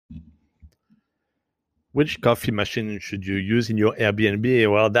Which coffee machine should you use in your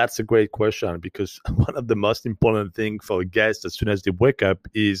Airbnb? Well, that's a great question because one of the most important things for a guest as soon as they wake up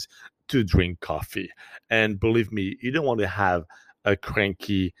is to drink coffee. And believe me, you don't want to have a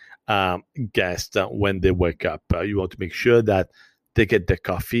cranky guest when they wake up. You want to make sure that they get their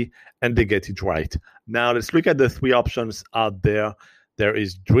coffee and they get it right. Now, let's look at the three options out there. There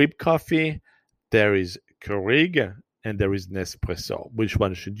is drip coffee, there is Keurig, and there is Nespresso. Which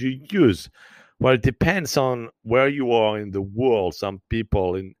one should you use? Well, it depends on where you are in the world. Some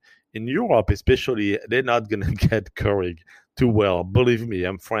people in Europe, especially, they're not going to get Keurig too well. Believe me,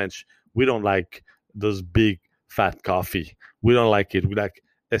 I'm French. We don't like those big fat coffee. We don't like it. We like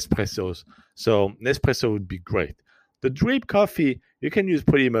espressos. So Nespresso would be great. The drip coffee you can use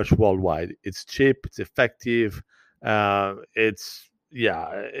pretty much worldwide. It's cheap. It's effective. It's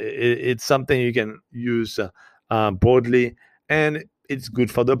something you can use broadly, and it's good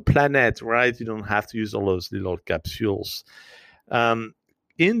for the planet, right? You don't have to use all those little capsules. Um,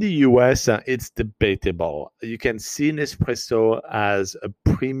 in the US, it's debatable. You can see Nespresso as a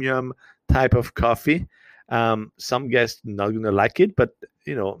premium type of coffee. Some guests not going to like it, but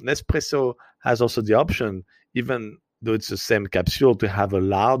Nespresso has also the option, even though it's the same capsule, to have a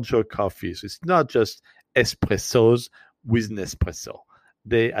larger coffee. So it's not just espressos with Nespresso.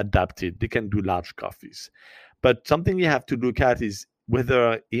 They adapt it. They can do large coffees. But something you have to look at is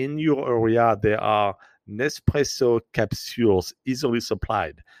whether in your area there are Nespresso capsules easily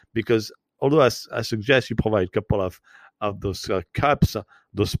supplied. Because although I suggest you provide a couple of those cups,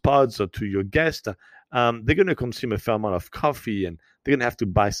 those pods to your guest, they're going to consume a fair amount of coffee, and they're going to have to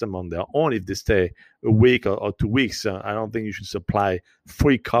buy some on their own if they stay a week or 2 weeks. I don't think you should supply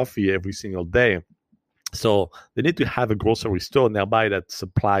free coffee every single day. So they need to have a grocery store nearby that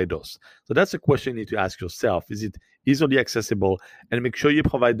supply those. So that's a question you need to ask yourself. Is it easily accessible? And make sure you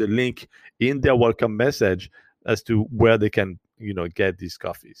provide the link in their welcome message as to where they can, get these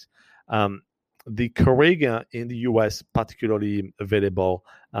coffees. The Keurig in the US, particularly available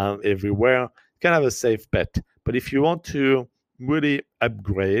everywhere, kind of a safe bet. But if you want to really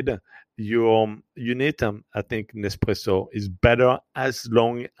upgrade your unit, I think Nespresso is better as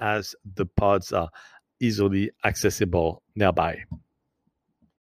long as the pods are easily accessible nearby.